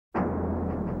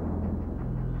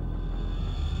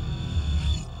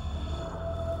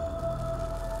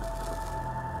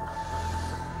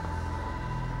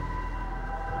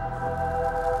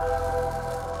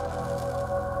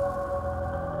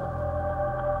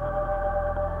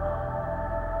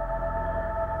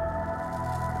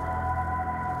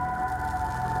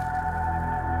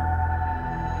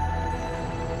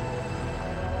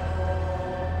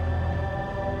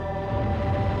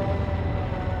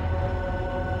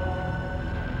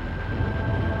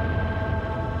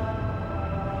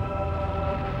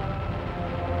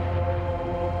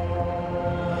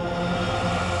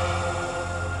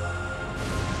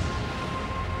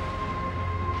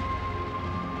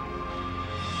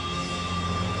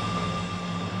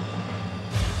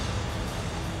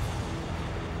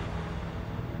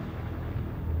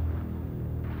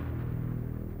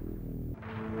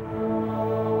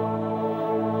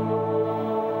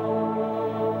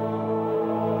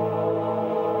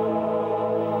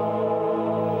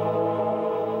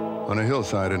On a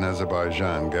hillside in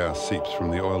Azerbaijan, gas seeps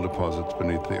from the oil deposits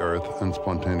beneath the earth and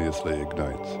spontaneously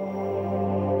ignites.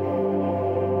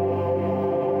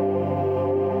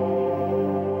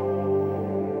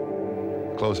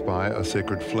 Close by, a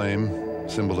sacred flame,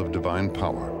 symbol of divine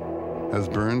power, has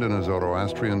burned in a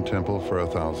Zoroastrian temple for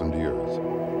 1,000 years.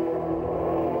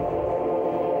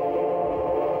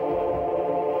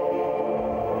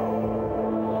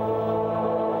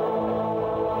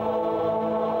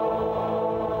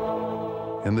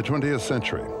 In the 20th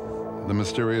century, the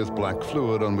mysterious black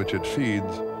fluid on which it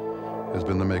feeds has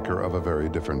been the maker of a very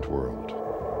different world.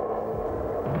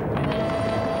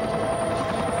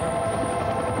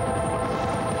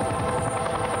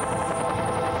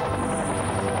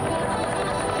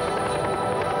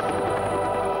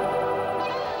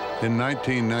 In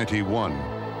 1991,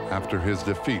 after his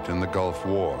defeat in the Gulf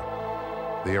War,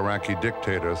 the Iraqi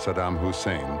dictator Saddam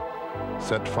Hussein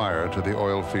set fire to the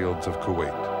oil fields of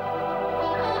Kuwait.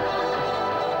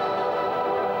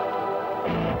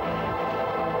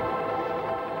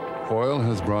 Oil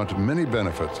has brought many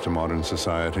benefits to modern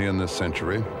society in this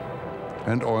century,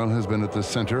 and oil has been at the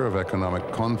center of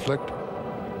economic conflict,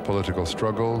 political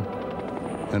struggle,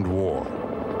 and war.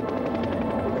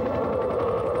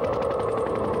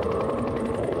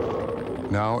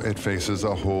 Now it faces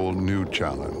a whole new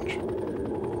challenge,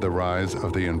 the rise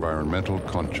of the environmental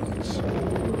conscience.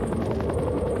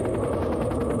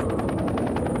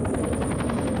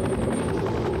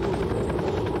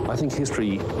 I think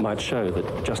history might show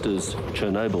that just as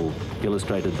Chernobyl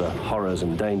illustrated the horrors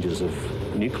and dangers of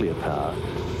nuclear power,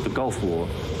 the Gulf War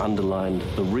underlined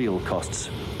the real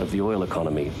costs of the oil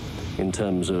economy in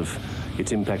terms of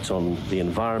its impacts on the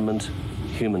environment,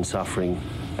 human suffering,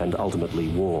 and ultimately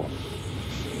war.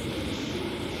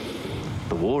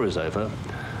 The war is over,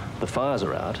 the fires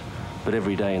are out, but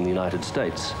every day in the United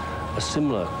States, a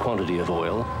similar quantity of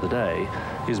oil a day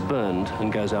is burned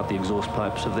and goes out the exhaust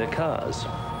pipes of their cars.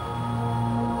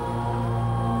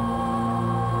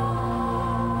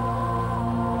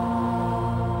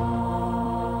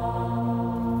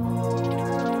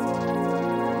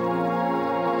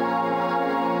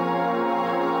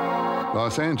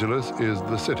 Los Angeles is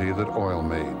the city that oil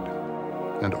made,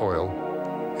 and oil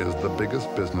is the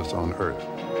biggest business on earth.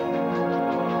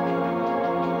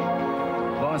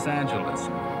 Los Angeles,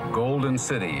 golden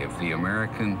city of the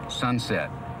American sunset.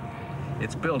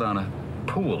 It's built on a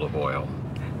pool of oil,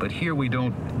 but here we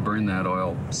don't burn that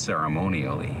oil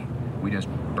ceremonially. We just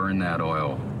burn that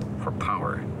oil for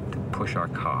power to push our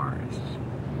cars.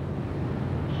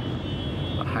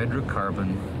 A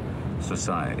hydrocarbon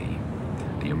society,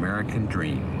 the American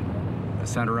dream. The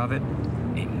center of it,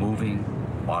 a moving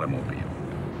automobile.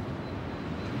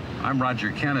 I'm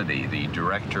Roger Kennedy, the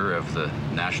director of the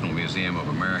National Museum of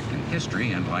American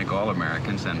History, and like all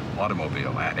Americans, an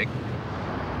automobile addict.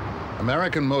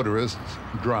 American motorists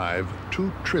drive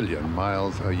 2 trillion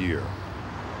miles a year.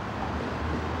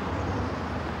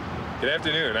 Good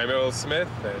afternoon, I'm Earl Smith,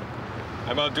 and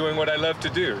I'm out doing what I love to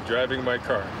do, driving my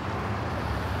car.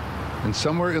 And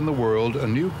somewhere in the world, a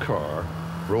new car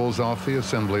rolls off the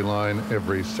assembly line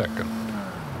every second.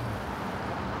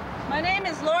 My name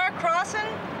is Laura Crossan.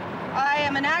 I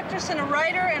am an actress and a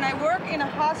writer, and I work in a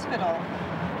hospital.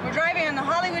 We're driving on the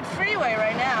Hollywood freeway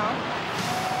right now.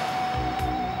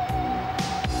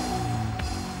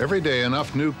 Every day,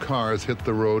 enough new cars hit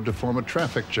the road to form a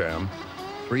traffic jam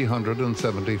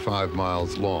 375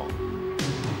 miles long.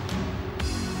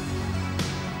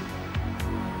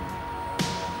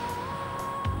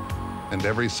 And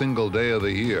every single day of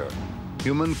the year,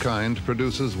 humankind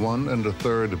produces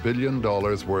 $1.33 billion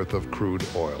worth of crude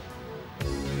oil.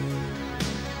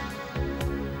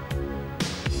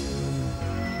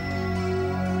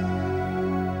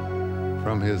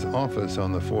 From his office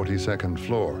on the 42nd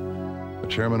floor, the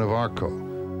chairman of ARCO,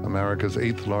 America's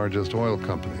 8th largest oil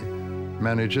company,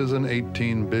 manages an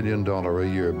 $18 billion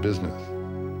a year business.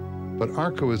 But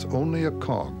ARCO is only a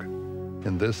cog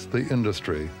in this, the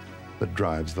industry that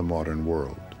drives the modern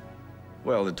world.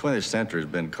 Well, the 20th century has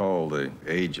been called the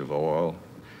age of oil.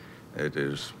 It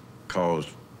has caused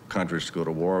countries to go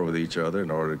to war with each other in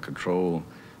order to control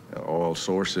oil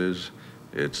sources.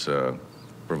 It's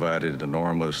provided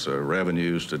enormous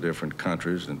revenues to different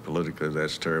countries, and politically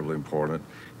that's terribly important.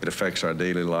 It affects our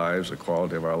daily lives, the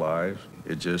quality of our lives.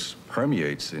 It just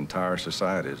permeates entire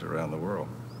societies around the world.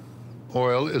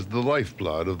 Oil is the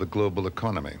lifeblood of the global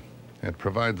economy. It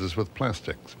provides us with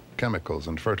plastics, chemicals,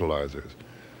 and fertilizers.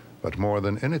 But more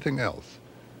than anything else,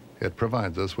 it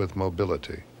provides us with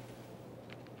mobility.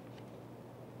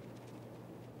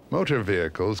 Motor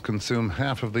vehicles consume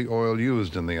half of the oil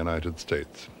used in the United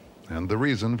States. And the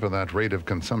reason for that rate of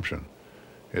consumption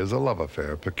is a love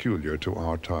affair peculiar to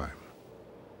our time.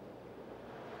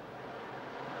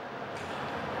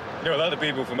 You know, a lot of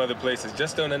people from other places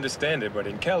just don't understand it, but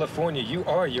in California, you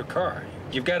are your car.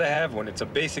 You've got to have one. It's a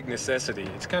basic necessity.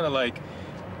 It's kind of like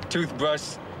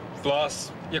toothbrush,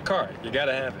 floss, your car. You got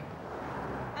to have it.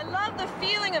 I love the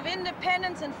feeling of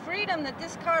independence and freedom that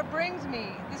this car brings me.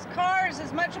 This car is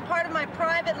as much a part of my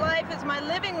private life as my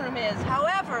living room is.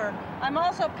 However, I'm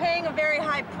also paying a very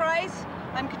high price.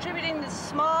 I'm contributing to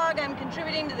smog, I'm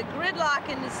contributing to the gridlock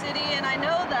in the city, and I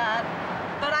know that.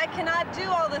 But I cannot do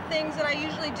all the things that I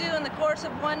usually do in the course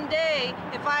of one day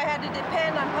if I had to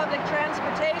depend on public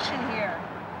transportation here.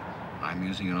 I'm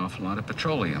using an awful lot of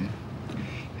petroleum,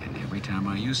 and every time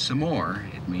I use some more,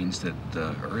 it means that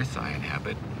the earth I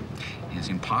inhabit is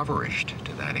impoverished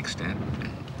to that extent.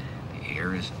 The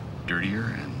air is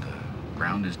dirtier and the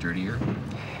ground is dirtier,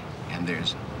 and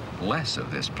there's less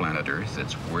of this planet Earth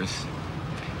that's worth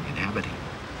inhabiting.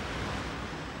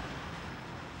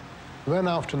 When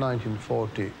after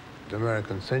 1940, the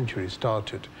American century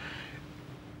started,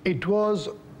 it was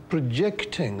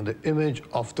projecting the image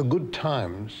of the good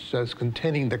times as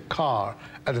containing the car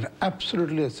as an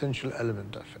absolutely essential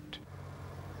element of it.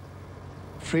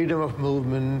 Freedom of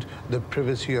movement, the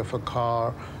privacy of a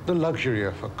car, the luxury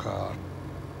of a car.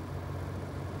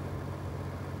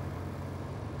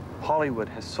 Hollywood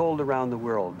has sold around the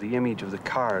world the image of the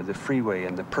car, the freeway,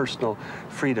 and the personal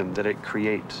freedom that it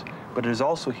creates. But it is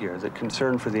also here that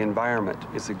concern for the environment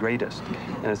is the greatest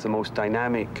and is the most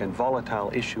dynamic and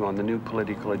volatile issue on the new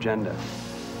political agenda.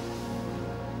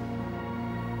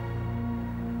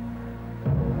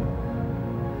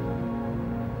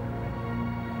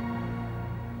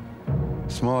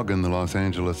 Smog in the Los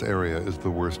Angeles area is the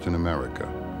worst in America.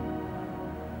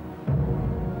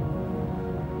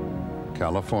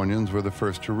 Californians were the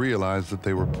first to realize that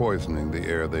they were poisoning the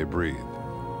air they breathed,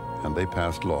 and they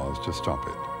passed laws to stop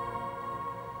it.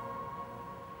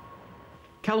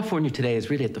 California today is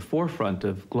really at the forefront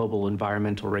of global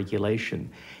environmental regulation.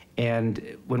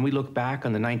 And when we look back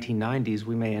on the 1990s,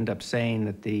 we may end up saying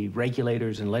that the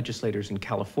regulators and legislators in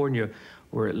California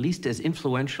were at least as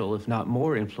influential, if not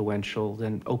more influential,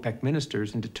 than OPEC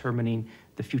ministers in determining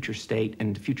the future state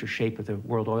and the future shape of the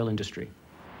world oil industry.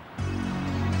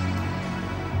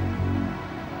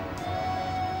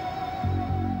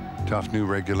 Tough new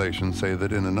regulations say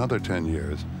that in another 10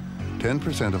 years,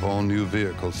 10% of all new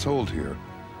vehicles sold here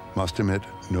must emit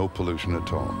no pollution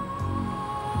at all.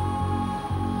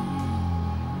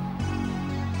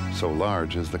 So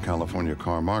large is the California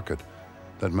car market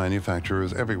that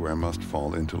manufacturers everywhere must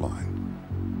fall into line.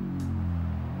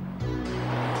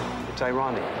 It's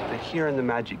ironic that here in the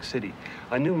Magic City,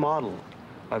 a new model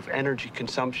of energy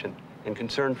consumption and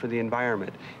concern for the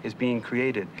environment is being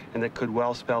created, and that could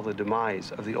well spell the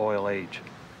demise of the oil age.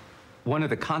 One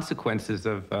of the consequences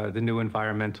of the new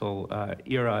environmental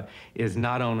era is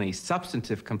not only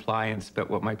substantive compliance,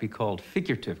 but what might be called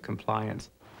figurative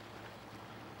compliance.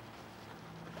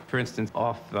 For instance,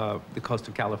 off the coast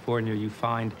of California, you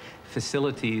find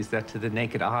facilities that to the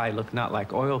naked eye look not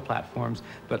like oil platforms,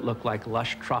 but look like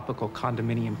lush tropical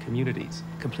condominium communities,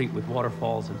 complete with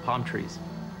waterfalls and palm trees.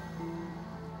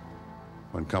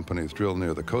 When companies drill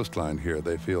near the coastline here,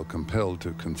 they feel compelled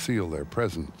to conceal their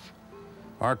presence.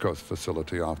 Arcos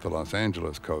facility off the Los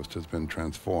Angeles coast has been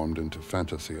transformed into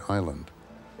Fantasy Island.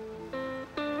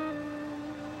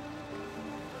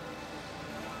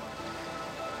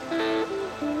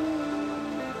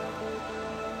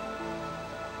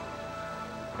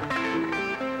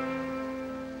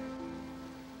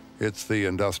 It's the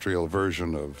industrial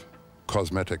version of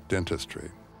cosmetic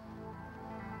dentistry.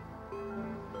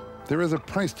 There is a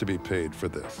price to be paid for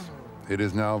this. It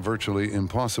is now virtually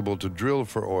impossible to drill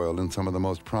for oil in some of the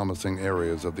most promising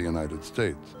areas of the United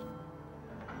States.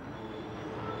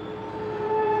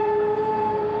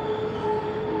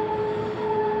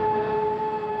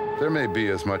 There may be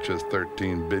as much as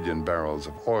 13 billion barrels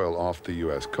of oil off the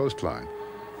U.S. coastline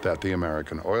that the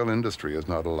American oil industry is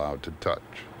not allowed to touch.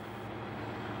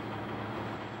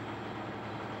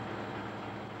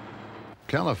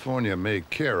 California may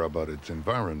care about its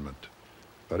environment,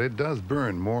 but it does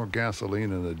burn more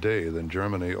gasoline in a day than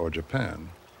Germany or Japan.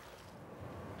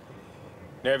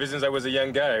 Ever since I was a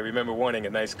young guy, I remember wanting a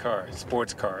nice car, a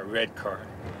sports car, a red car.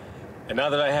 And now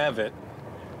that I have it,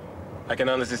 I can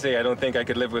honestly say I don't think I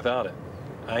could live without it.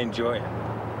 I enjoy it.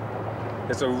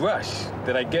 There's a rush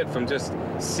that I get from just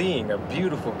seeing a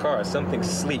beautiful car, something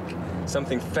sleek,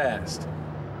 something fast.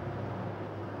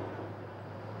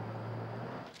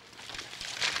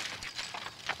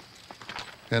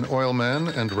 An oilman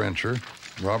and rancher,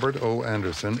 Robert O.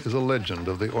 Anderson is a legend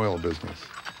of the oil business.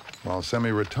 While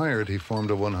semi-retired, he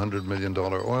formed a $100 million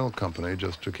oil company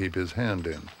just to keep his hand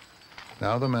in.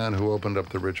 Now the man who opened up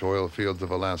the rich oil fields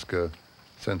of Alaska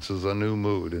senses a new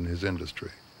mood in his industry.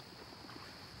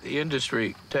 The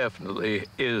industry definitely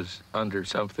is under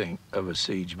something of a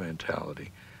siege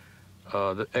mentality.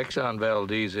 The Exxon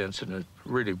Valdez incident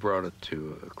really brought it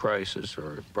to a crisis,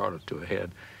 or brought it to a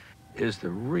head, is the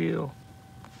real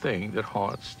thing that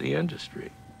haunts the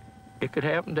industry. It could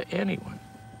happen to anyone.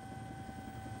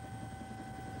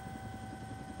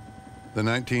 The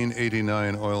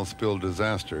 1989 oil spill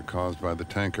disaster caused by the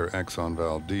tanker Exxon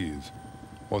Valdez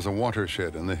was a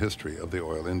watershed in the history of the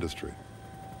oil industry.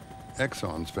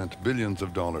 Exxon spent billions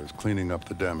of dollars cleaning up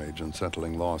the damage and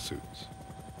settling lawsuits.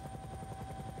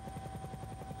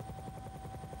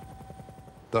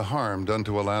 The harm done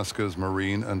to Alaska's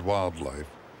marine and wildlife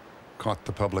caught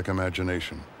the public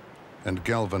imagination and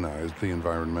galvanized the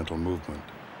environmental movement.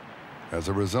 As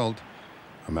a result,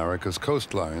 America's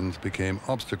coastlines became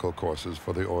obstacle courses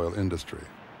for the oil industry.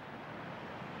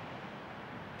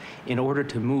 In order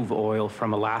to move oil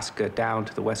from Alaska down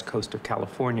to the west coast of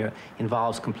California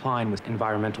involves complying with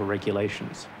environmental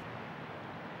regulations.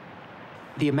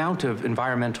 The amount of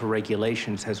environmental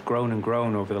regulations has grown and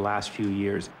grown over the last few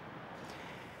years.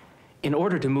 In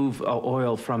order to move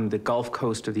oil from the Gulf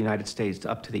Coast of the United States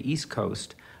up to the East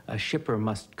Coast, a shipper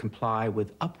must comply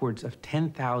with upwards of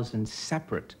 10,000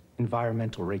 separate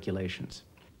environmental regulations.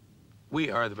 We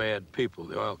are the bad people,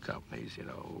 the oil companies, you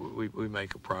know. We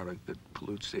make a product that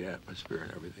pollutes the atmosphere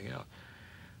and everything else.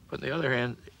 But on the other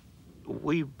hand,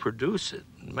 we produce it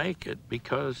and make it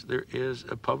because there is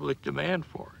a public demand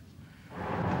for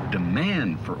it.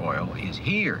 Demand for oil is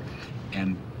here,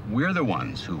 and we're the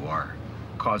ones who are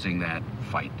causing that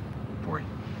fight for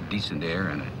decent air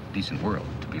and a decent world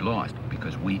to be lost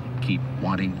because we keep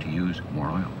wanting to use more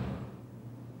oil.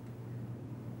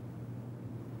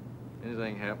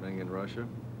 Anything happening in Russia?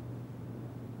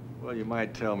 Well, you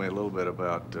might tell me a little bit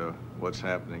about what's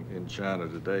happening in China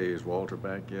today. Is Walter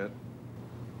back yet?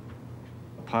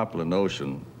 A popular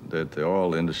notion that the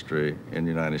oil industry in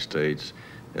the United States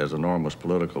has enormous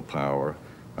political power,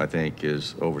 I think,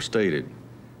 is overstated.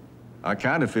 I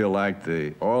kind of feel like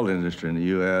the oil industry in the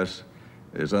U.S.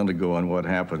 is undergoing what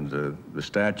happened to the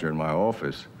stature in my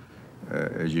office.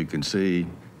 As you can see,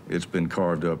 it's been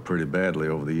carved up pretty badly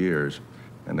over the years,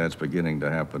 and that's beginning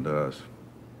to happen to us.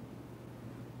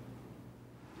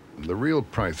 The real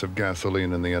price of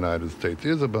gasoline in the United States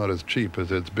is about as cheap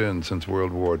as it's been since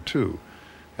World War II,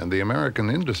 and the American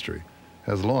industry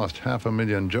has lost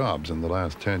 500,000 jobs in the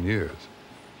last 10 years.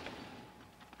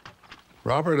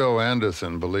 Robert O.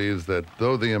 Anderson believes that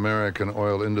though the American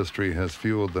oil industry has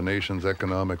fueled the nation's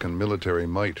economic and military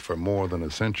might for more than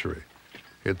a century,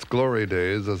 its glory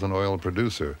days as an oil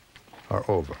producer are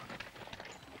over.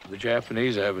 The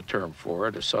Japanese have a term for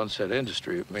it, a sunset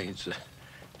industry. It means that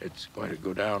it's going to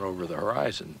go down over the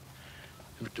horizon.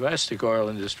 The domestic oil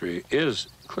industry is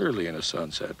clearly in a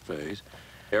sunset phase.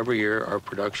 Every year our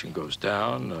production goes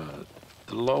down,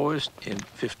 the lowest in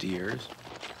 50 years.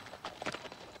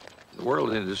 The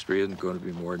world industry isn't going to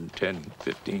be more than 10,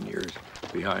 15 years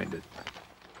behind it.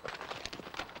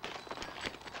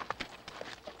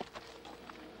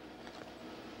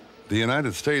 The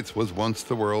United States was once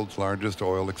the world's largest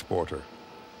oil exporter.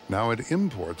 Now it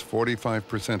imports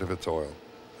 45% of its oil,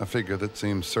 a figure that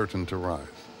seems certain to rise.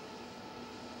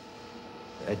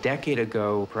 A decade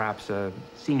ago, perhaps a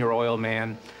senior oil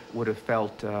man would have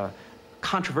felt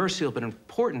controversial but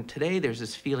important. Today, there's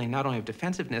this feeling not only of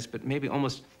defensiveness, but maybe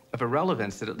almost of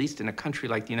irrelevance that at least in a country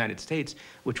like the United States,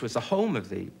 which was the home of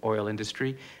the oil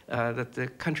industry, that the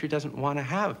country doesn't want to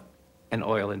have an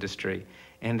oil industry.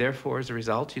 And therefore, as a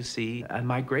result, you see a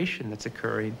migration that's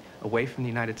occurring away from the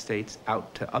United States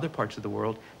out to other parts of the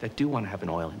world that do want to have an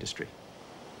oil industry.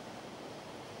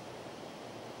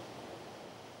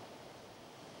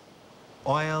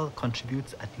 Oil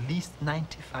contributes at least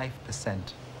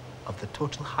 95% of the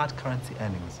total hard currency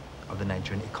earnings of the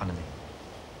Nigerian economy.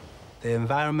 The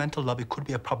environmental lobby could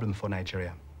be a problem for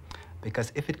Nigeria,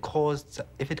 because if it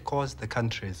caused the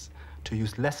countries to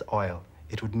use less oil,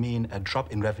 it would mean a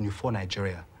drop in revenue for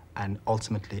Nigeria and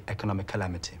ultimately economic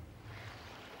calamity.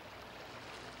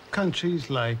 Countries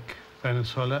like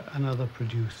Venezuela and other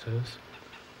producers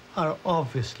are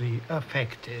obviously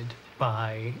affected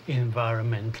by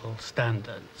environmental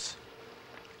standards.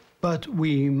 But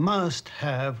we must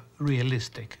have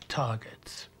realistic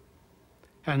targets.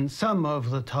 And some of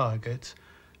the targets,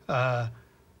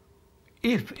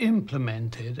 if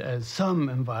implemented, as some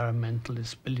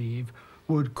environmentalists believe,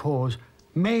 would cause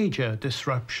major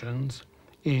disruptions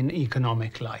in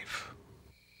economic life.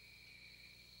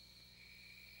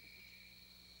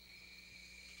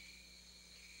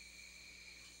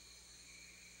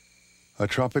 A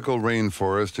tropical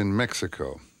rainforest in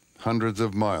Mexico, hundreds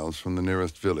of miles from the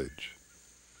nearest village.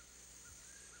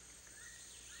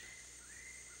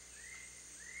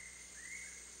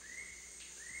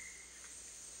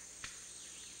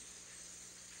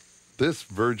 This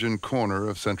virgin corner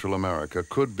of Central America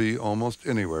could be almost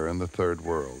anywhere in the Third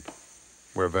World,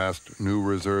 where vast new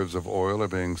reserves of oil are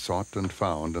being sought and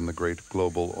found in the great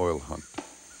global oil hunt.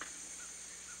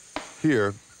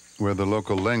 Here, where the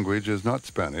local language is not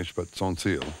Spanish but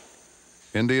Tzotzil,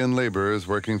 Indian laborers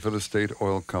working for the state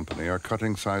oil company are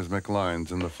cutting seismic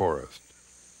lines in the forest,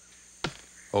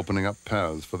 opening up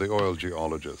paths for the oil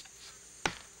geologists.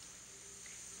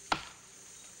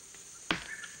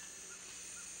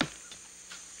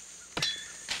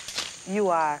 You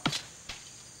are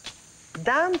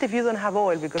damned if you don't have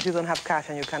oil because you don't have cash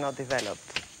and you cannot develop.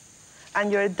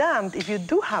 And you're damned if you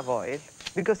do have oil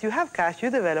because you have cash, you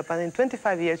develop, and in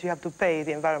 25 years you have to pay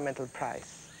the environmental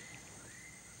price.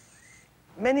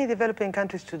 Many developing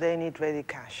countries today need ready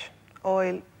cash.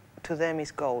 Oil to them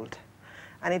is gold.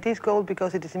 And it is gold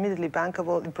because it is immediately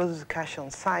bankable, it produces cash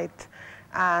on site,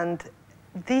 and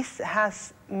this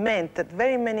has meant that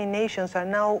very many nations are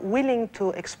now willing to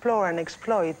explore and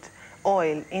exploit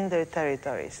oil in their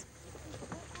territories.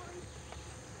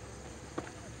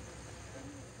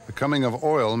 The coming of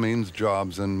oil means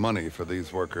jobs and money for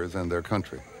these workers and their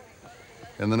country.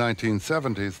 In the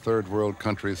 1970s, Third World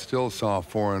countries still saw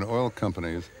foreign oil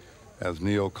companies as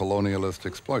neo-colonialist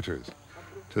exploiters.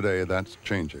 Today, that's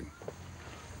changing.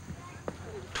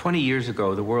 20 years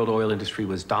ago, the world oil industry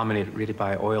was dominated really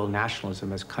by oil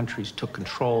nationalism as countries took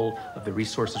control of the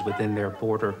resources within their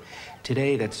border.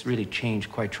 Today, that's really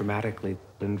changed quite dramatically.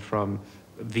 And from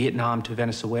Vietnam to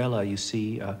Venezuela, you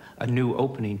see a new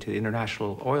opening to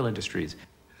international oil industries.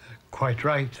 Quite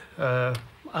right.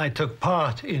 I took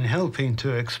part in helping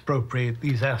to expropriate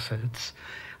these assets.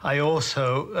 I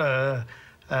also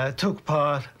took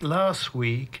part last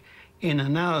week in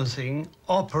announcing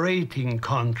operating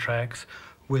contracts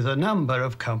with a number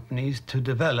of companies to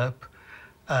develop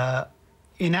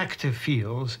inactive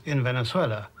fields in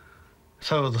Venezuela.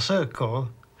 So the circle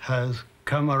has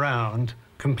come around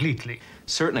completely.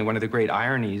 Certainly one of the great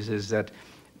ironies is that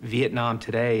Vietnam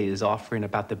today is offering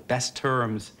about the best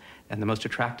terms and the most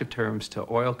attractive terms to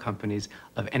oil companies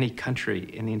of any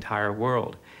country in the entire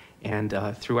world. And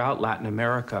throughout Latin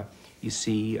America, you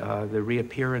see the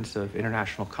reappearance of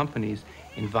international companies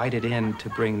invited in to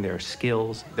bring their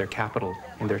skills, their capital,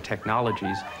 and their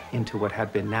technologies into what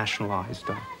had been nationalized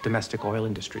domestic oil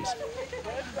industries.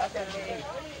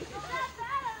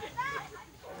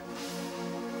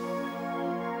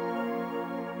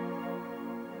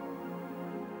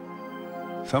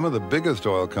 Some of the biggest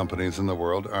oil companies in the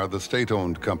world are the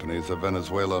state-owned companies of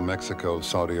Venezuela, Mexico,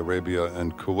 Saudi Arabia,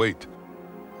 and Kuwait.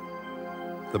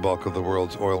 The bulk of the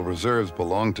world's oil reserves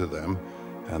belong to them,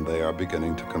 and they are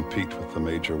beginning to compete with the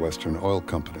major Western oil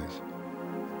companies.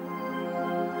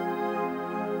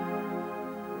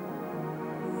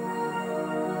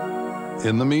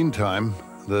 In the meantime,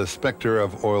 the specter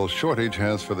of oil shortage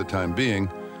has, for the time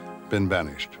being, been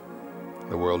banished.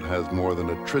 The world has more than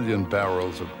 1 trillion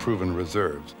barrels of proven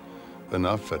reserves,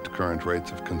 enough at current rates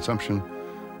of consumption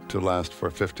to last for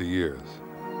 50 years.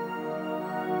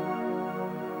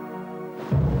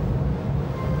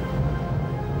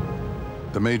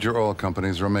 The major oil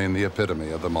companies remain the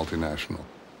epitome of the multinational,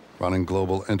 running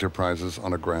global enterprises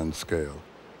on a grand scale.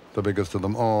 The biggest of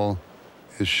them all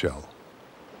is Shell.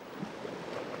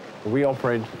 We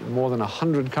operate in more than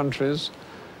 100 countries.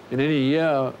 In any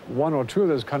year, 1 or 2 of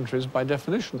those countries, by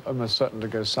definition, are almost certain to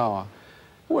go sour.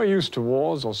 We're used to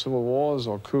wars or civil wars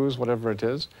or coups, whatever it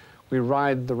is. We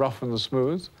ride the rough and the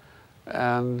smooth.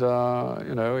 And,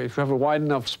 you know, if you have a wide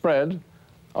enough spread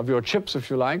of your chips, if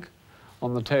you like,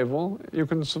 on the table, you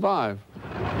can survive.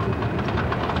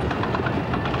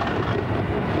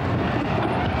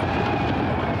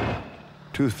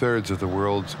 Two-thirds of the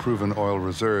world's proven oil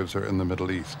reserves are in the Middle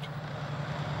East.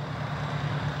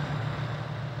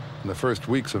 In the first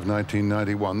weeks of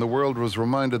 1991, the world was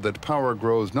reminded that power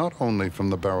grows not only from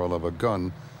the barrel of a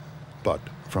gun, but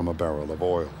from a barrel of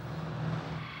oil.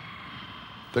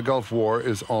 The Gulf War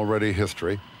is already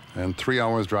history, and 3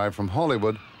 hours' drive from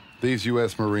Hollywood, these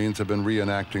U.S. Marines have been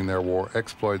reenacting their war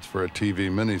exploits for a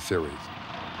TV miniseries.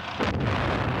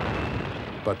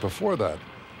 But before that,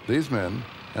 these men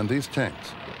and these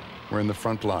tanks were in the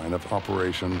front line of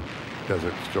Operation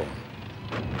Desert Storm.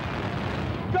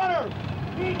 Gunner!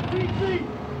 ETC!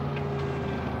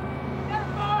 Get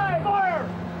fire! Fire!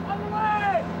 On the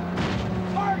way!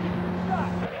 Target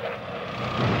shot!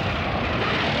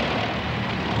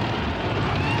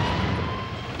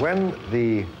 When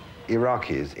the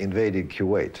Iraqis invaded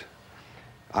Kuwait,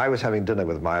 I was having dinner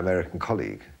with my American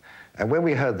colleague, and when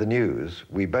we heard the news,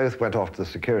 we both went off to the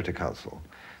Security Council,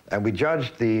 and we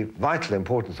judged the vital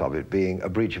importance of it being a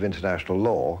breach of international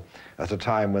law at a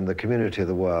time when the community of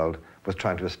the world was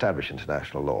trying to establish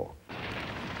international law.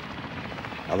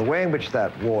 Now, the way in which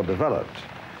that war developed,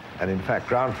 and in fact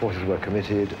ground forces were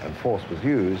committed and force was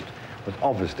used, was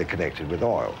obviously connected with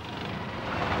oil.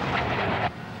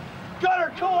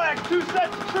 Gunner, coax, 2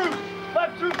 sets of troops.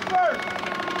 Left troops first.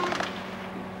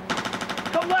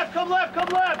 Come left, come left, come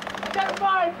left.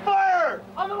 Identify, fire!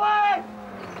 On the left!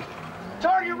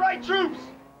 Target right troops!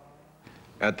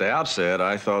 At the outset,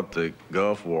 I thought the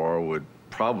Gulf War would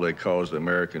probably cause the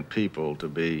American people to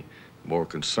be more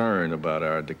concerned about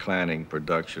our declining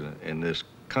production in this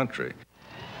country.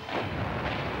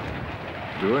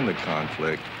 During the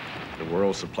conflict, the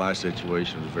world supply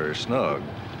situation was very snug.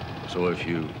 So if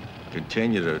you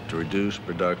continue to reduce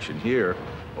production here,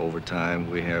 over time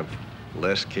we have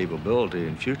less capability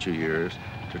in future years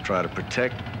to try to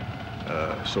protect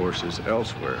sources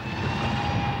elsewhere.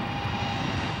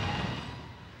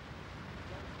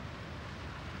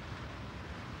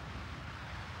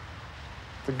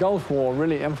 The Gulf War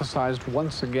really emphasized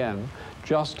once again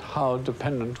just how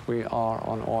dependent we are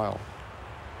on oil.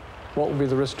 What would be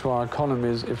the risk to our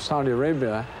economies if Saudi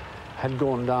Arabia had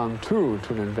gone down to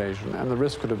an invasion? And the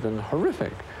risk would have been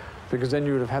horrific, because then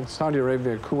you would have had Saudi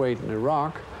Arabia, Kuwait, and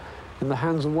Iraq in the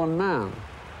hands of one man.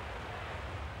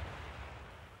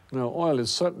 You know, oil is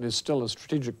certainly still a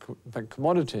strategic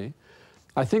commodity.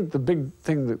 I think the big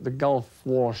thing that the Gulf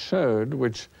War showed,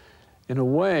 which in a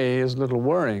way is a little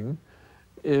worrying,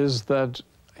 is that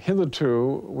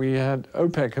hitherto we had,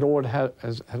 OPEC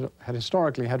had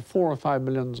historically had 4 or 5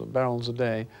 million barrels a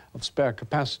day of spare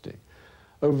capacity.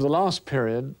 Over the last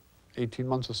period, 18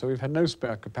 months or so, we've had no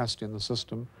spare capacity in the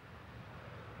system.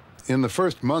 In the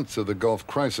first months of the Gulf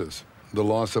crisis, the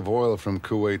loss of oil from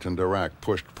Kuwait and Iraq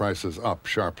pushed prices up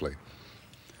sharply.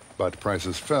 But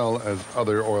prices fell as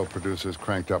other oil producers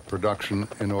cranked up production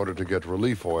in order to get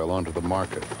relief oil onto the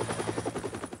market.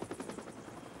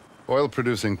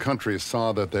 Oil-producing countries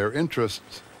saw that their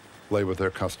interests lay with their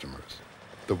customers,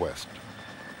 the West.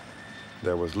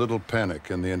 There was little panic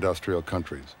in the industrial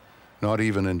countries, not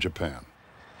even in Japan.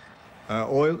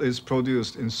 Oil is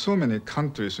produced in so many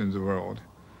countries in the world,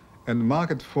 and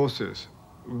market forces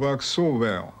work so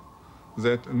well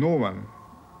that no one,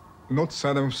 not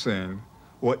Saddam Hussein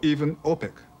or even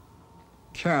OPEC,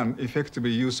 can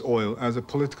effectively use oil as a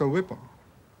political weapon.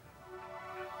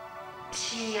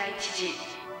 深夜1時、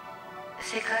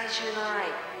世界中の愛、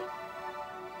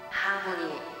ハーモ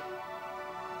ニ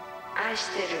ー、愛し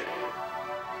てる、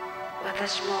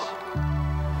私も。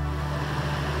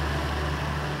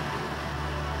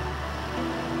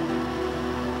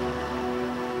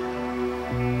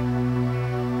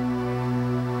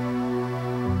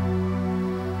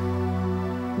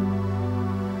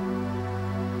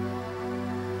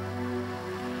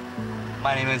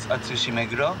My name is Atsushi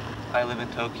Meguro. I live in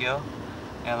Tokyo,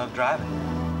 and I love driving.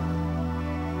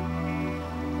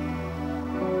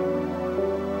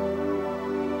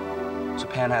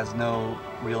 Japan has no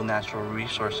real natural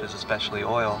resources, especially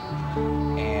oil,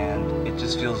 and it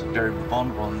just feels very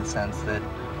vulnerable in the sense that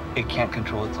it can't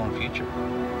control its own future.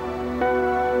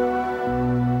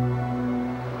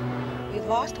 We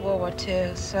lost World War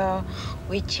II, so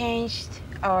we changed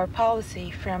our policy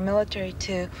from military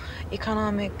to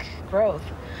economic growth.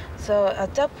 So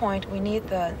at that point, we need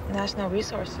the national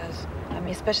resources,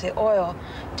 especially oil,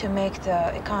 to make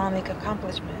the economic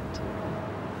accomplishment.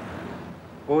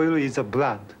 Oil is the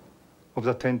blood of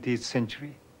the 20th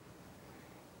century.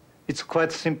 It's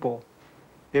quite simple.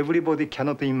 Everybody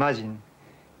cannot imagine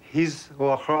his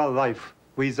or her life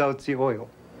without the oil.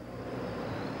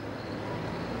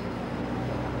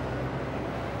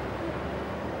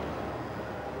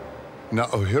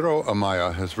 Naohiro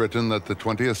Amaya has written that the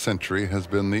 20th century has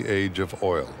been the age of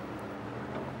oil.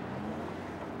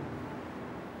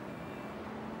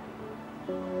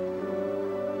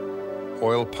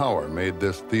 Oil power made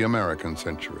this the American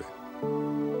century.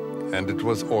 And it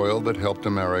was oil that helped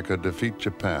America defeat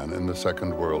Japan in the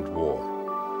Second World War.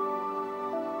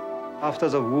 After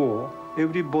the war,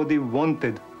 everybody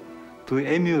wanted to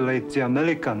emulate the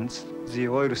Americans, the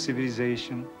oil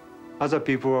civilization. Other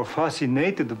people were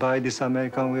fascinated by this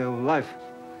American way of life.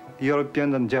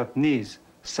 Europeans and Japanese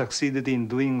succeeded in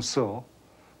doing so.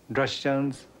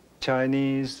 Russians,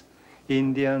 Chinese,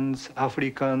 Indians,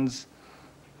 Africans,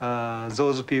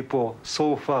 those people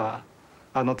so far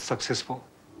are not successful.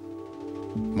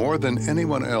 More than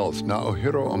anyone else,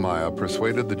 Naohiro Amaya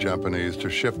persuaded the Japanese to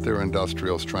shift their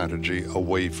industrial strategy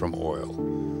away from oil.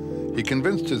 he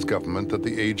convinced his government that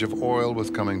the age of oil was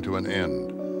coming to an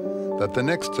end, that the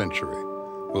next century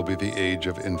will be the age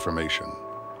of information.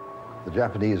 The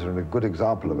Japanese are a good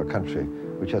example of a country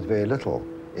which has very little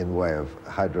in way of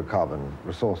hydrocarbon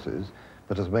resources,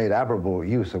 but has made admirable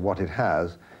use of what it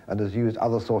has and has used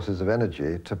other sources of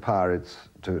energy to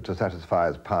to satisfy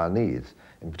its power needs,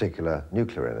 in particular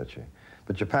nuclear energy.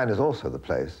 But Japan is also the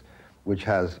place which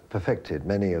has perfected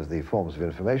many of the forms of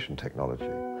information technology,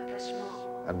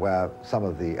 and where some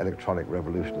of the electronic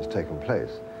revolution has taken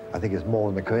place. I think it's more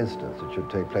than a coincidence it should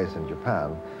take place in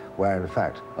Japan, where in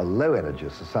fact a low-energy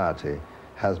society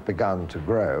has begun to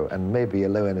grow, and maybe a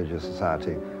low-energy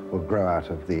society will grow out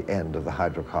of the end of the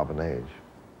hydrocarbon age.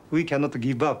 We cannot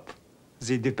give up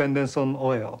the dependence on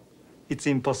oil. It's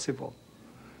impossible.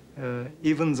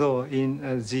 Even though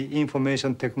the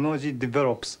information technology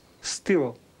develops,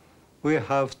 still we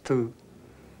have to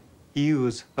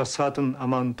use a certain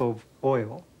amount of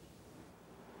oil.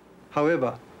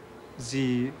 However,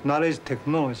 the knowledge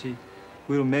technology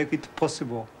will make it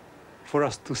possible for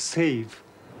us to save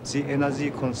the energy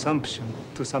consumption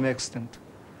to some extent.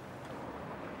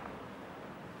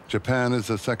 Japan is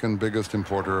the second biggest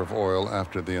importer of oil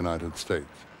after the United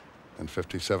States, and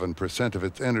 57% of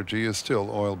its energy is still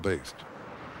oil-based.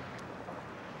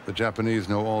 The Japanese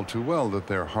know all too well that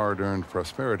their hard-earned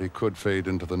prosperity could fade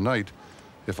into the night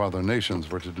if other nations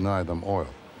were to deny them oil.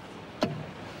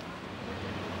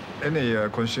 Any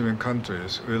consuming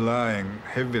countries relying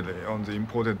heavily on the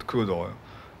imported crude oil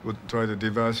would try to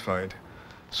diversify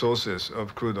sources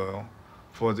of crude oil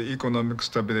for the economic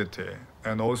stability,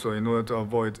 and also in order to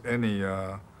avoid any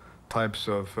types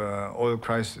of oil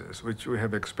crisis which we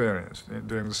have experienced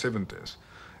during the 70s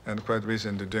and quite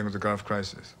recently during the Gulf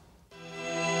crisis.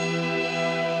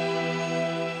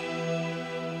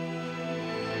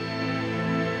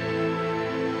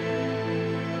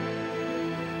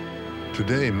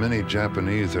 Today, many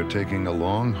Japanese are taking a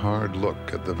long, hard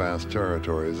look at the vast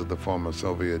territories of the former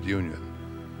Soviet Union.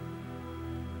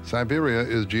 Siberia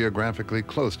is geographically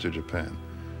close to Japan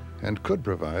and could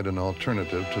provide an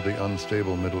alternative to the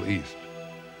unstable Middle East.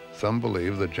 Some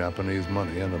believe that Japanese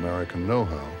money and American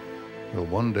know-how will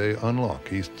one day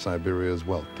unlock East Siberia's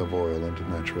wealth of oil and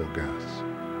natural gas.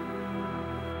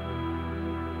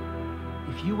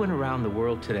 If you went around the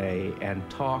world today and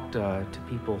talked to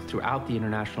people throughout the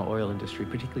international oil industry,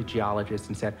 particularly geologists,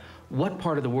 and said, what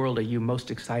part of the world are you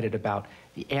most excited about?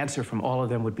 The answer from all of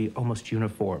them would be almost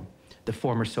uniform: the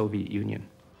former Soviet Union.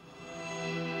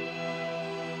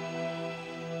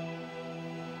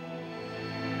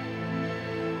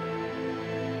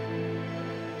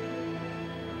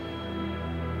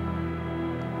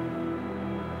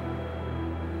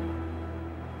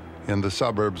 In the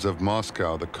suburbs of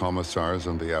Moscow, the commissars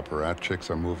and the apparatchiks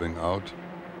are moving out,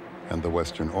 and the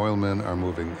Western oilmen are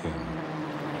moving in.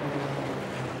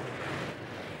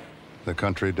 The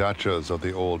country dachas of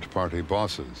the old party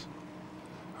bosses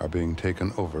are being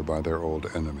taken over by their old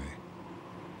enemy.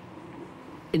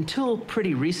 Until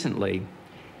pretty recently,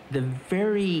 the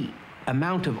very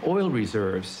amount of oil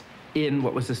reserves in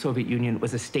what was the Soviet Union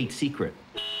was a state secret.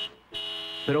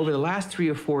 But over the last 3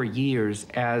 or 4 years,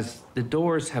 as the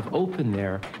doors have opened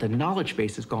there, the knowledge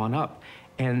base has gone up.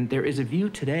 And there is a view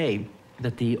today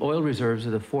that the oil reserves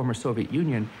of the former Soviet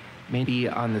Union may be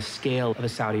on the scale of a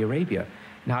Saudi Arabia.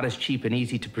 Not as cheap and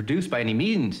easy to produce by any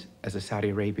means as a Saudi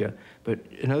Arabia, but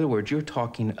in other words, you're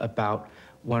talking about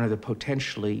one of the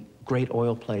potentially great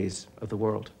oil plays of the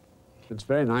world. It's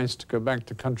very nice to go back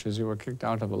to countries you were kicked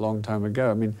out of a long time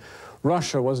ago. I mean,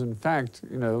 Russia was in fact,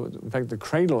 the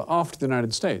cradle after the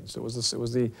United States. It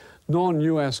was the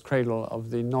non-US cradle of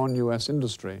the non-US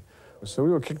industry. So we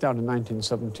were kicked out in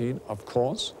 1917, of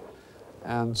course,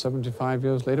 and 75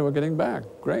 years later we're getting back.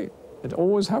 Great. It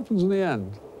always happens in the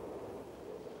end.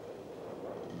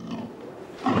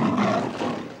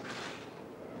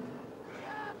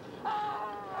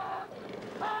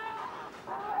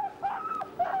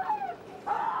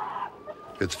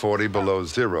 It's 40 below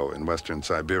zero in western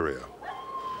Siberia.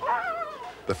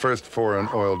 The first foreign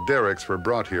oil derricks were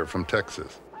brought here from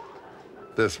Texas.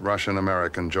 This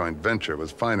Russian-American joint venture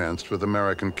was financed with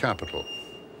American capital.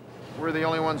 We're the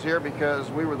only ones here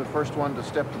because we were the first one to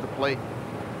step to the plate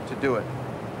to do it.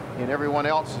 And everyone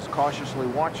else is cautiously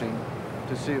watching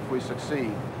to see if we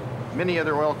succeed. Many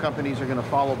other oil companies are going to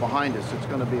follow behind us. It's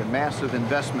going to be a massive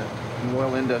investment in the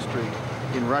oil industry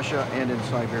in Russia and in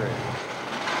Siberia.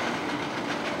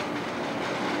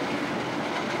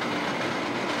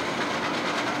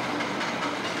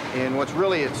 And what's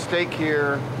really at stake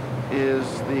here is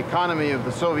the economy of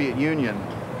the Soviet Union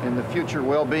and the future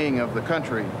well-being of the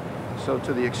country. So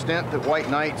to the extent that White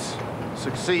Knights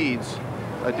succeeds,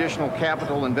 additional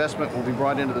capital investment will be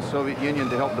brought into the Soviet Union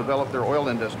to help develop their oil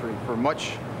industry for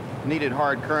much needed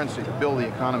hard currency to build the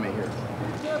economy here.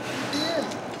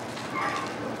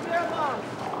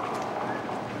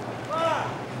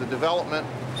 The development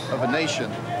of a nation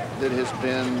that has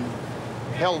been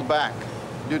held back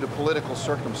due to political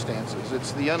circumstances.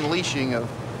 It's the unleashing of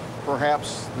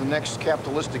perhaps the next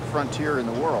capitalistic frontier in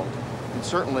the world, and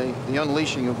certainly the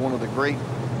unleashing of one of the great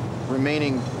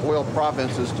remaining oil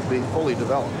provinces to be fully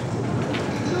developed.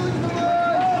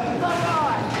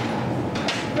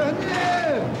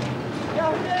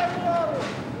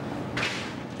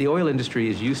 The oil industry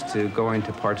is used to going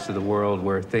to parts of the world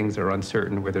where things are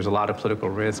uncertain, where there's a lot of political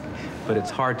risk, but it's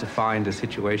hard to find a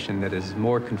situation that is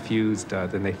more confused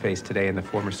than they face today in the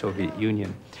former Soviet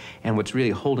Union. And what's really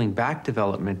holding back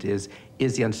development is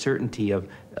the uncertainty of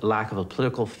lack of a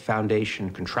political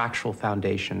foundation, contractual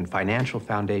foundation, financial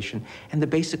foundation, and the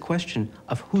basic question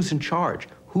of who's in charge.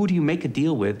 Who do you make a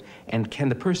deal with, and can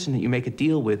the person that you make a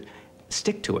deal with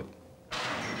stick to it?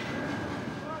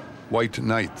 White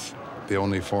Knights, the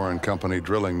only foreign company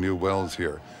drilling new wells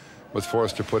here, was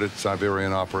forced to put its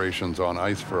Siberian operations on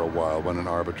ice for a while when an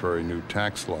arbitrary new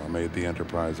tax law made the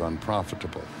enterprise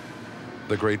unprofitable.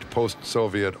 The great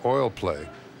post-Soviet oil play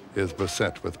is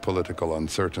beset with political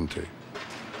uncertainty.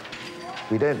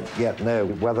 We don't yet know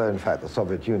whether, in fact, the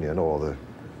Soviet Union or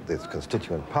its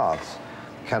constituent parts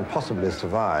can possibly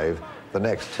survive the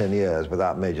next 10 years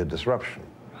without major disruption.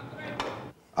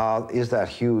 Is that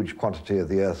huge quantity of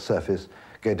the Earth's surface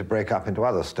going to break up into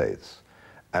other states?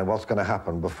 And what's going to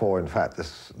happen before, in fact,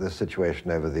 this situation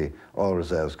over the oil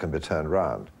reserves can be turned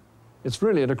around? It's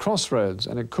really at a crossroads,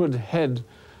 and it could head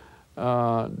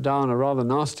down a rather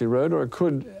nasty road, or it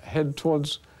could head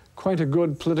towards quite a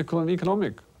good political and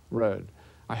economic road.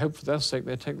 I hope for their sake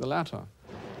they take the latter.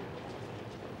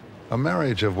 A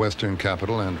marriage of Western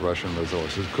capital and Russian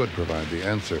resources could provide the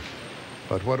answer.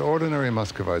 But what ordinary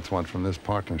Muscovites want from this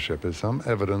partnership is some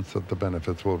evidence that the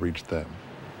benefits will reach them.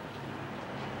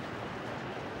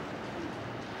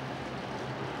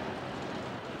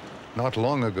 Not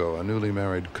long ago, a newly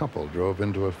married couple drove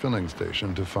into a filling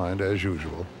station to find, as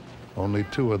usual, only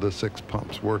 2 of the 6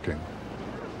 pumps working.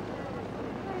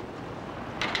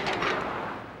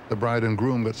 The bride and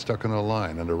groom got stuck in a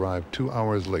line and arrived 2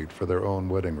 hours late for their own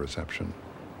wedding reception.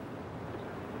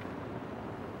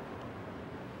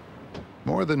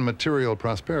 More than material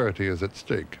prosperity is at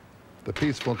stake. The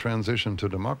peaceful transition to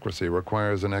democracy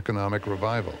requires an economic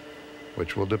revival,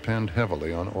 which will depend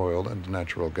heavily on oil and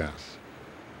natural gas.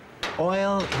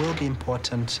 Oil will be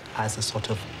important as a sort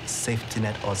of safety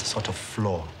net or as a sort of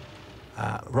floor.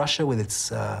 Russia, with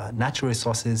its natural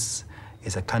resources,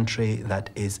 is a country that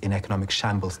is in economic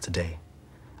shambles today.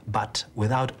 But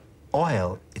without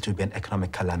oil, it would be an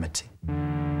economic calamity.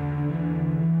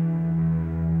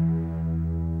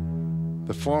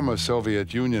 The former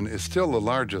Soviet Union is still the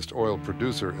largest oil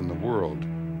producer in the world,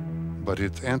 but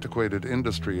its antiquated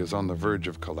industry is on the verge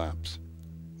of collapse.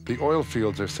 The oil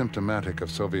fields are symptomatic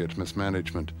of Soviet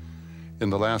mismanagement. In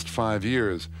the last 5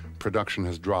 years, production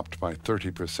has dropped by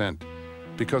 30%.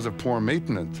 Because of poor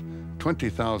maintenance,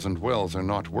 20,000 wells are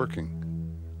not working.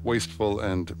 Wasteful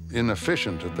and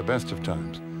inefficient at the best of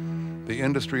times, the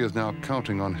industry is now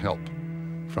counting on help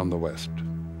from the West.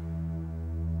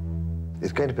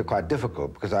 It's going to be quite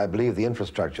difficult because I believe the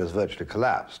infrastructure has virtually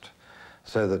collapsed,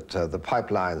 so that the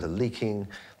pipelines are leaking,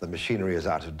 the machinery is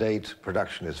out of date,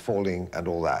 production is falling, and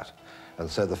all that. And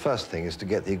so the first thing is to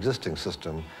get the existing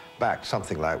system back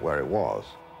something like where it was.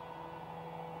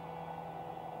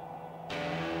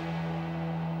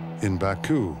 In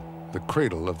Baku, the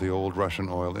cradle of the old Russian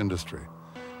oil industry,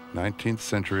 19th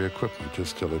century equipment is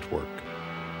still at work.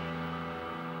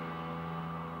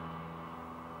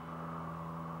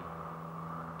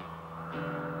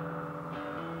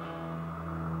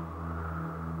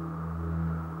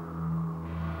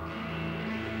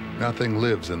 Nothing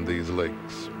lives in these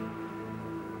lakes.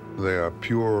 They are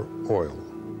pure oil.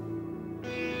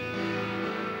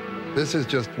 This is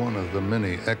just one of the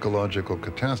many ecological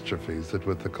catastrophes that,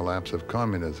 with the collapse of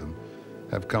communism,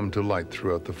 have come to light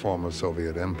throughout the former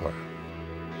Soviet Empire.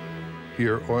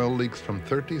 Here, oil leaks from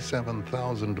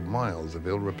 37,000 miles of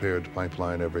ill-repaired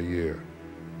pipeline every year.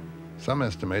 Some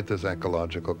estimate this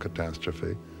ecological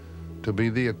catastrophe to be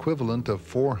the equivalent of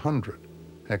 400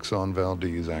 Exxon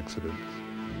Valdez accidents.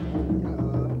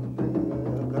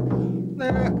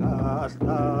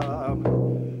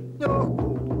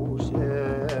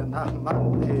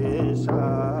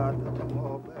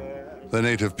 The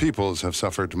native peoples have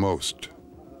suffered most.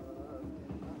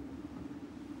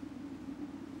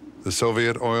 The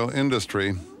Soviet oil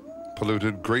industry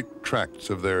polluted great tracts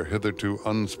of their hitherto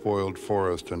unspoiled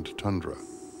forest and tundra.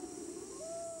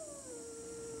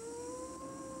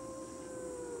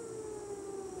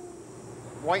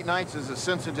 White Knights is as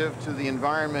sensitive to the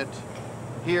environment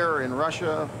here in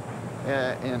Russia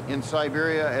and in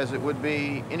Siberia as it would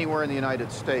be anywhere in the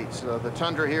United States. The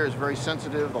tundra here is very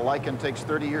sensitive. The lichen takes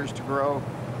 30 years to grow,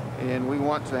 and we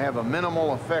want to have a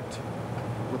minimal effect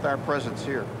with our presence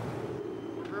here.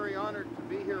 We're very honored to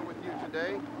be here with you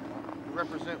today to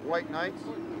represent White Knights.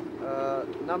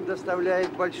 Нам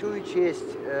доставляет большую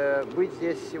честь быть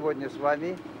здесь сегодня с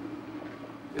вами.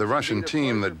 The Russian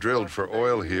team that drilled for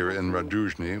oil here in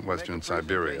Raduzhny, Western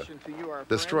Siberia,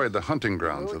 destroyed the hunting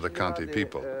grounds of the Khanty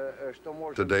people.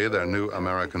 Today, their new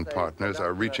American partners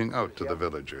are reaching out to the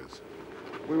villagers.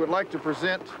 We would like to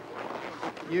present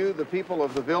you, the people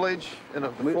of the village and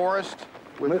of the forest,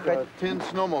 with 10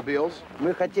 snowmobiles.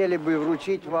 Мы хотели бы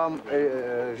вручить вам,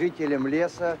 жителям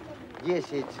леса, 10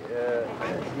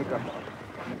 снегоходов.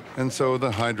 And so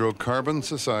the Hydrocarbon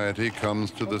Society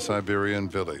comes to the Siberian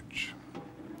village.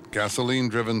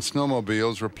 Gasoline-driven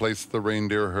snowmobiles replace the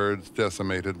reindeer herds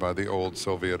decimated by the old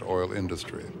Soviet oil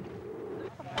industry.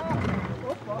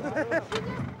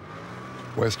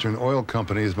 Western oil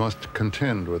companies must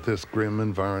contend with this grim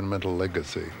environmental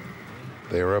legacy.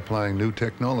 They are applying new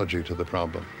technology to the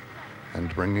problem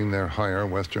and bringing their higher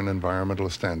Western environmental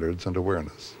standards and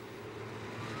awareness.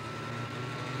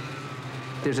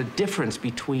 There's a difference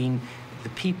between the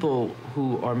people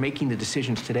who are making the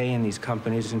decisions today in these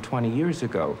companies and 20 years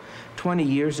ago. 20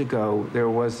 years ago, there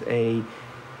was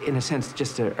in a sense,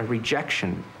 just a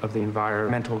rejection of the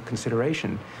environmental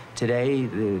consideration. Today,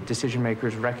 the decision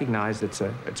makers recognize it's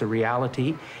a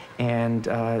reality, and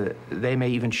they may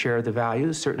even share the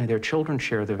values. Certainly their children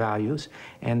share the values,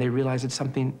 and they realize it's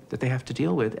something that they have to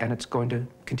deal with, and it's going to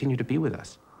continue to be with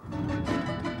us.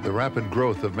 The rapid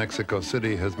growth of Mexico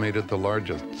City has made it the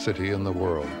largest city in the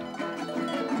world.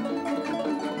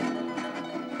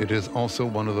 It is also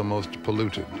one of the most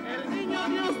polluted.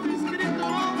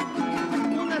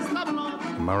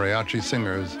 The mariachi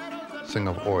singers sing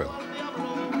of oil.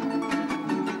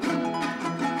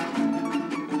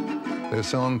 Their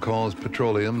song calls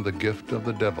petroleum the gift of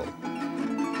the devil.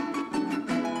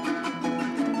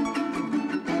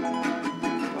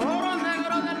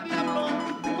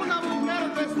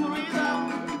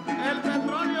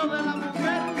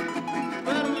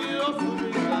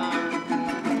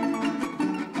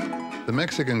 The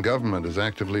Mexican government is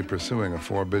actively pursuing a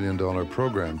 $4 billion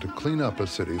program to clean up a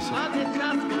city.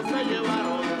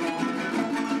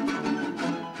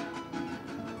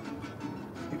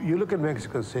 You look at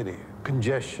Mexico City,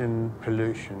 congestion,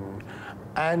 pollution,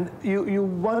 and you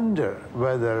wonder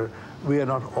whether we are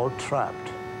not all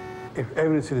trapped. If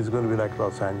every city is going to be like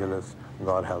Los Angeles,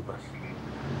 God help us.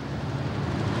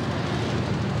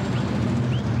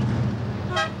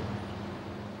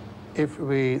 If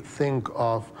we think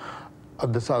of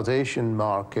the South Asian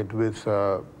market with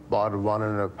about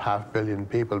 1.5 billion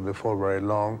people before very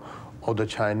long, or the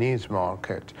Chinese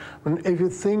market, and if you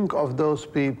think of those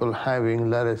people having,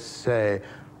 let us say,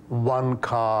 1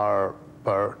 car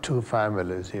per 2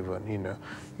 families even,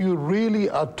 you really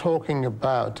are talking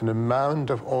about an amount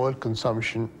of oil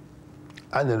consumption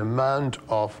and an amount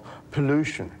of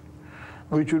pollution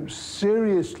which would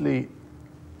seriously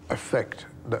affect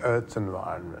the Earth's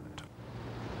environment.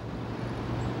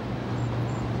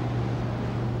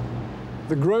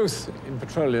 The growth in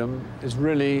petroleum is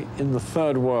really in the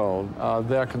third world.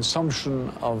 Their consumption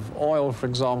of oil, for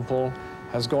example,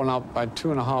 has gone up by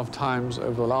 2.5 times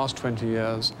over the last 20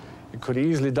 years. It could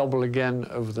easily double again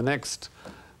over the next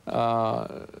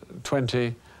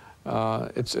 20.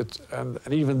 And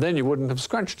even then you wouldn't have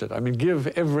scratched it. I mean, give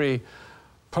every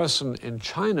person in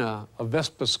China a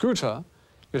Vespa scooter,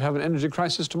 you'd have an energy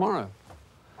crisis tomorrow.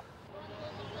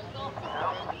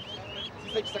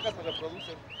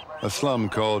 A slum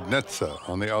called Netza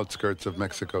on the outskirts of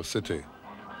Mexico City.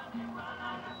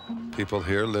 People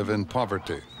here live in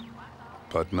poverty,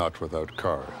 but not without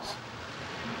cars.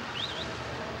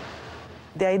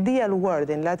 The ideal world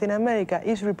in Latin America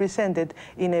is represented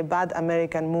in a bad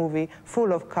American movie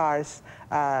full of cars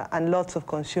and lots of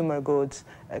consumer goods,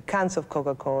 cans of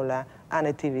Coca-Cola, and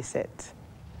a TV set.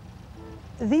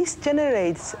 This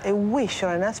generates a wish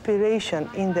or an aspiration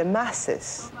in the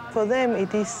masses. For them,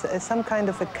 it is some kind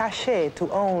of a cachet to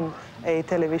own a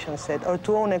television set or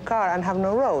to own a car and have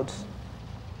no roads.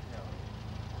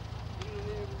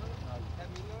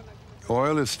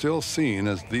 Oil is still seen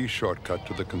as the shortcut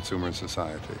to the consumer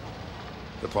society.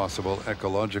 The possible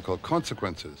ecological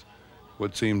consequences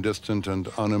would seem distant and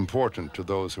unimportant to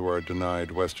those who are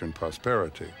denied Western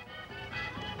prosperity.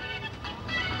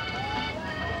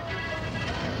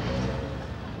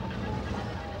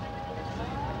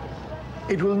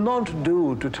 It will not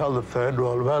do to tell the third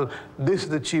world, well, this is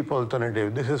the cheap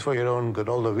alternative, this is for your own good,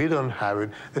 although we don't have it,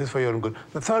 this is for your own good.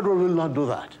 The third world will not do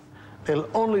that. They'll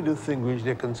only do things which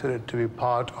they consider to be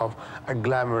part of a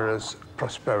glamorous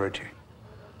prosperity.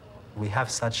 We have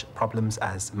such problems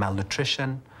as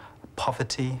malnutrition,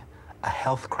 poverty, a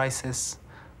health crisis,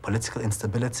 political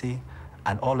instability,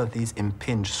 and all of these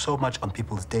impinge so much on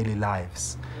people's daily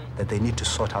lives that they need to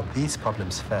sort out these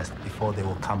problems first before they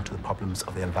will come to the problems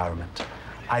of the environment.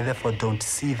 I therefore don't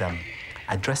see them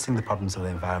addressing the problems of the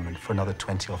environment for another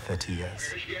 20 or 30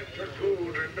 years.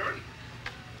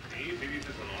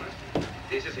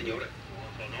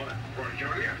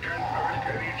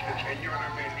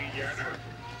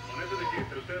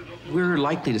 We're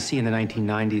likely to see in the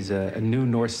 1990s a new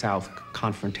North-South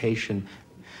confrontation.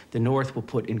 The North will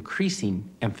put increasing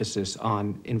emphasis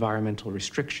on environmental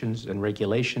restrictions and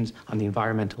regulations, on the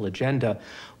environmental agenda,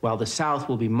 while the South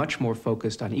will be much more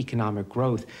focused on economic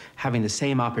growth, having the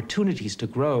same opportunities to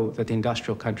grow that the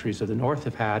industrial countries of the North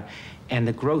have had, and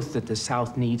the growth that the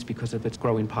South needs because of its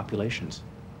growing populations.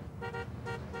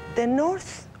 The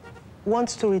North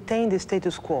wants to retain the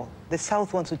status quo. The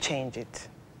South wants to change it.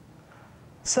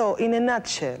 So, in a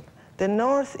nutshell, the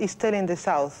North is telling the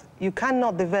South, you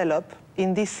cannot develop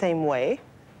in this same way,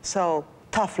 so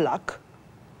tough luck.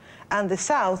 And the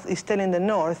South is telling the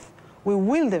North, we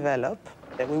will develop,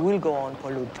 and we will go on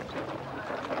polluting.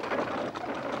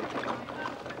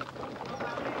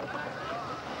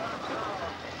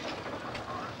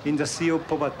 In the sea of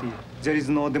poverty, there is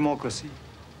no democracy.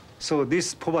 So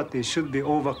this poverty should be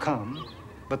overcome,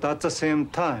 but at the same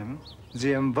time,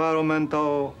 the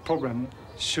environmental problem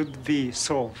should be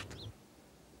solved.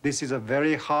 This is a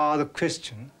very hard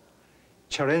question,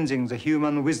 challenging the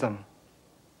human wisdom.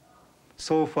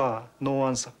 So far, no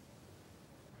answer.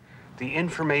 The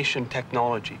information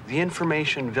technology, the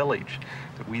information village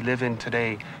that we live in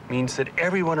today means that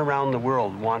everyone around the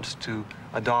world wants to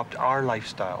adopt our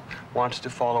lifestyle, wants to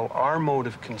follow our mode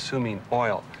of consuming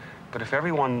oil. But if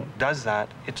everyone does that,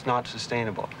 it's not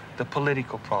sustainable. The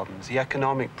political problems, the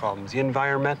economic problems, the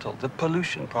environmental, the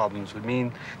pollution problems would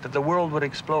mean that the world would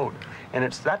explode. And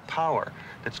it's that power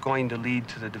that's going to lead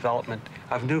to the development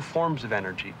of new forms of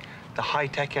energy, the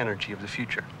high-tech energy of the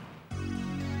future.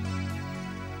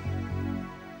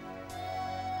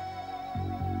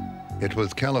 It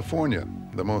was California,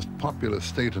 the most populous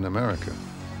state in America,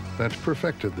 that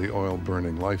perfected the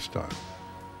oil-burning lifestyle.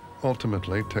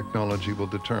 Ultimately, technology will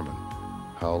determine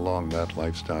how long that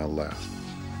lifestyle lasts.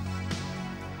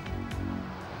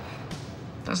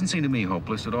 Doesn't seem to me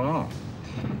hopeless at all.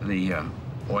 The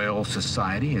oil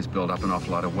society has built up an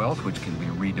awful lot of wealth, which can be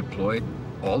redeployed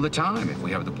all the time if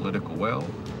we have the political will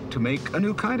to make a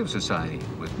new kind of society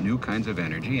with new kinds of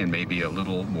energy and maybe a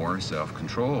little more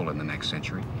self-control in the next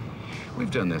century.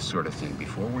 We've done this sort of thing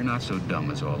before. We're not so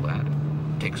dumb as all that.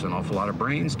 It takes an awful lot of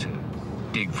brains to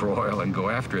dig for oil and go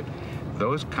after it.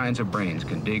 Those kinds of brains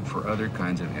can dig for other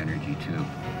kinds of energy, too.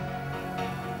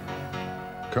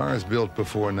 Cars built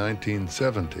before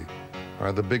 1970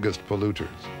 are the biggest polluters.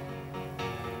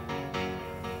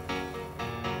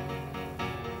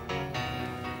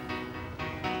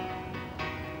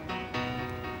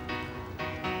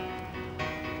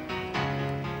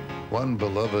 One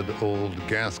beloved old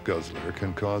gas guzzler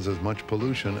can cause as much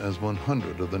pollution as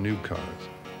 100 of the new cars.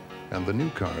 And the new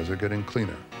cars are getting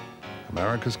cleaner.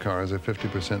 America's cars are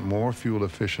 50% more fuel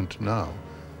efficient now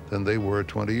than they were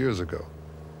 20 years ago.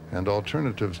 And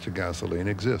alternatives to gasoline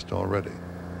exist already.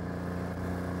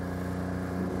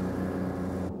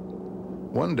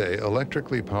 One day,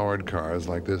 electrically powered cars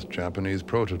like this Japanese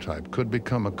prototype could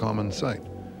become a common sight.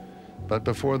 But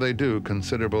before they do,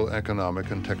 considerable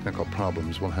economic and technical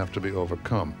problems will have to be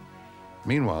overcome.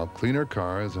 Meanwhile, cleaner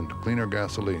cars and cleaner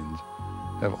gasolines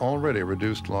have already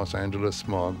reduced Los Angeles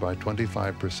smog by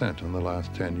 25% in the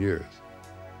last 10 years.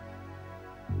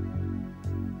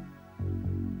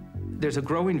 There's a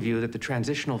growing view that the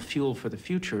transitional fuel for the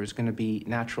future is going to be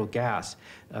natural gas,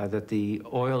 that the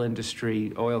oil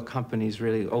industry, oil companies,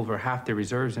 really over half their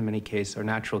reserves in many cases are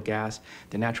natural gas.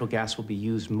 The natural gas will be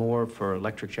used more for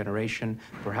electric generation,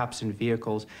 perhaps in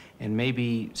vehicles, and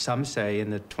maybe some say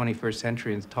in the 21st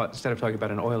century, instead of talking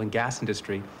about an oil and gas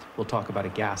industry, we'll talk about a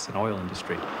gas and oil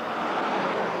industry.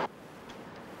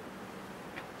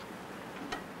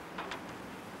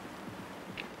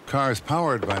 Cars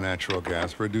powered by natural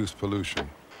gas reduce pollution.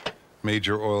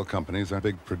 Major oil companies are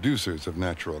big producers of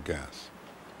natural gas.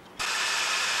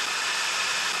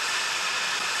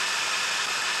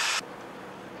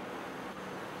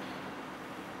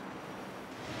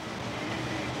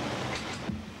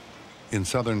 In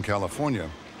Southern California,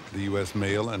 the U.S.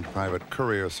 mail and private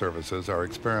courier services are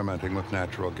experimenting with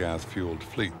natural gas-fueled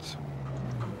fleets.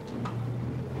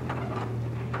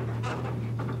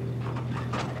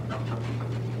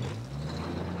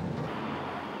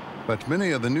 But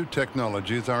many of the new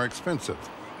technologies are expensive,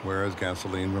 whereas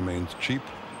gasoline remains cheap,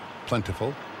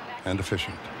 plentiful, and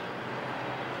efficient.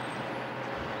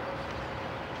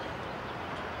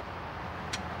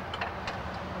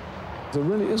 There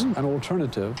really isn't an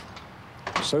alternative,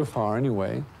 so far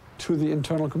anyway, to the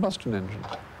internal combustion engine.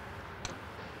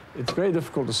 It's very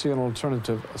difficult to see an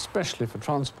alternative, especially for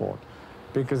transport,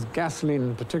 because gasoline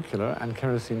in particular and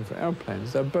kerosene for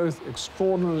airplanes, they're both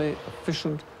extraordinarily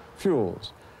efficient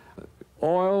fuels.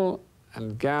 Oil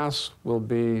and gas will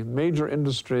be major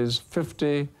industries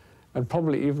 50 and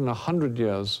probably even 100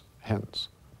 years hence.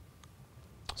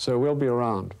 So we'll be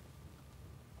around.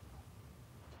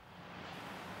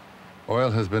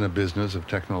 Oil has been a business of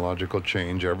technological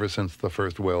change ever since the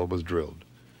first well was drilled.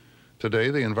 Today,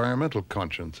 the environmental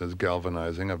conscience is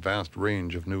galvanizing a vast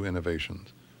range of new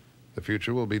innovations. The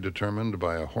future will be determined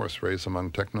by a horse race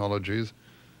among technologies,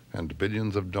 and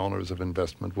billions of dollars of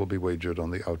investment will be wagered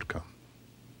on the outcome.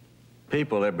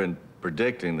 People have been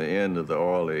predicting the end of the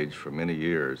oil age for many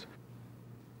years.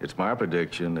 It's my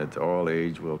prediction that the oil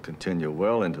age will continue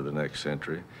well into the next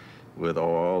century, with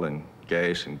oil and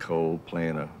gas and coal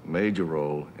playing a major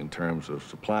role in terms of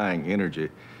supplying energy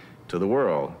to the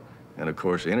world. And of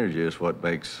course, energy is what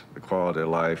makes the quality of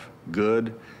life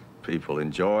good. People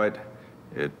enjoy it.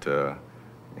 It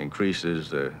increases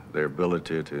their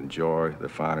ability to enjoy the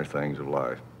finer things of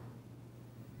life.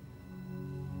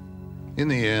 In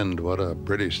the end, what a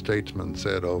British statesman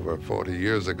said over 40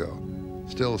 years ago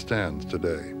still stands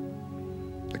today.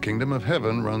 The kingdom of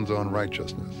heaven runs on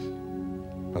righteousness,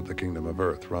 but the kingdom of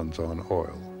earth runs on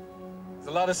oil. There's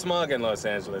a lot of smog in Los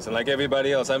Angeles, and like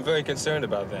everybody else, I'm very concerned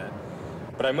about that.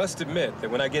 But I must admit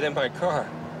that when I get in my car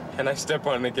and I step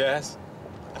on the gas,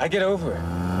 I get over it.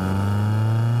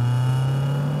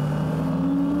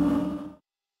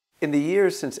 In the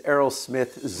years since Errol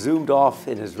Smith zoomed off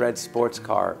in his red sports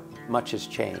car, much has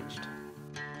changed.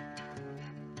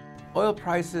 Oil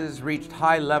prices reached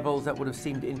high levels that would have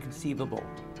seemed inconceivable.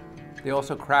 They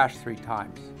also crashed 3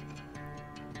 times.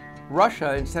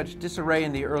 Russia, in such disarray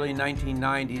in the early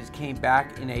 1990s, came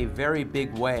back in a very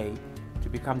big way to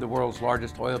become the world's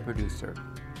largest oil producer.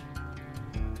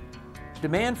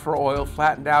 Demand for oil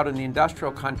flattened out in the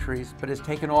industrial countries, but has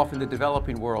taken off in the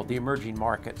developing world, the emerging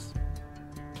markets.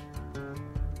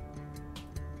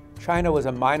 China was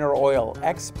a minor oil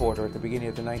exporter at the beginning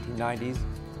of the 1990s.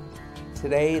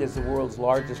 Today, it is the world's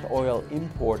largest oil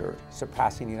importer,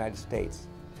 surpassing the United States.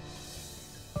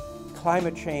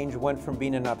 Climate change went from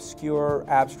being an obscure,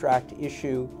 abstract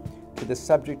issue to the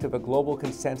subject of a global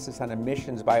consensus on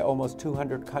emissions by almost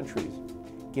 200 countries,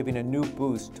 giving a new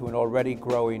boost to an already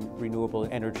growing renewable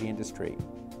energy industry.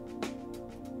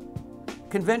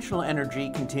 Conventional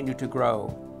energy continued to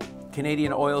grow.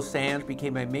 Canadian oil sands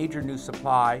became a major new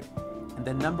supply and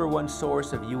the #1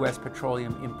 source of U.S.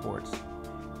 petroleum imports.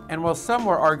 And while some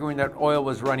were arguing that oil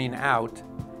was running out,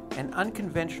 an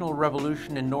unconventional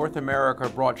revolution in North America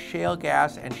brought shale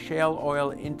gas and shale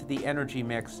oil into the energy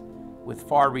mix with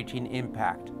far-reaching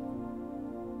impact.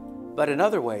 But in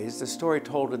other ways, the story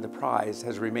told in The Prize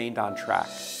has remained on track.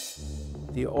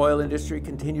 The oil industry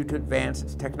continued to advance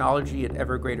its technology at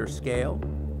ever greater scale.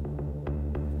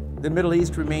 The Middle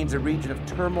East remains a region of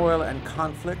turmoil and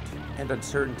conflict and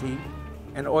uncertainty,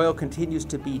 and oil continues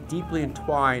to be deeply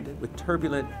entwined with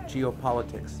turbulent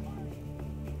geopolitics.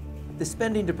 The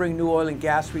spending to bring new oil and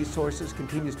gas resources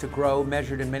continues to grow,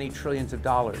 measured in many trillions of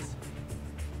dollars.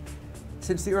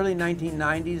 Since the early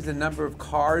 1990s, the number of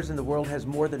cars in the world has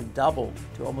more than doubled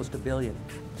to almost 1 billion.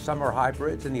 Some are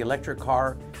hybrids, and the electric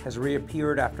car has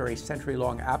reappeared after a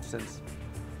century-long absence.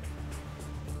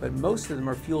 But most of them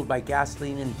are fueled by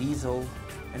gasoline and diesel,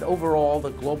 and overall, the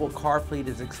global car fleet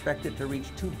is expected to reach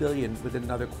 2 billion within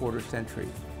another quarter century.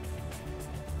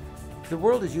 The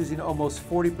world is using almost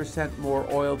 40% more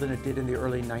oil than it did in the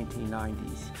early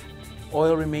 1990s.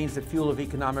 Oil remains the fuel of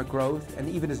economic growth, and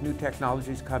even as new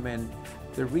technologies come in,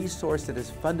 the resource that is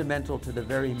fundamental to the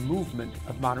very movement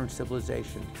of modern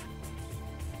civilization.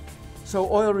 So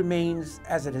oil remains,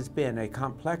 as it has been, a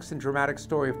complex and dramatic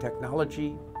story of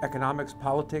technology, economics,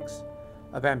 politics,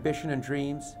 of ambition and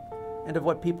dreams, and of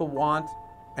what people want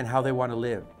and how they want to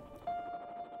live.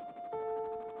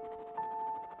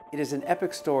 It is an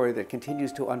epic story that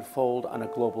continues to unfold on a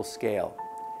global scale.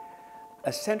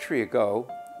 A century ago,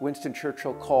 Winston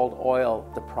Churchill called oil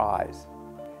the prize,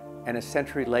 and a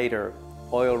century later,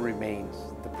 oil remains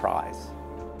the prize.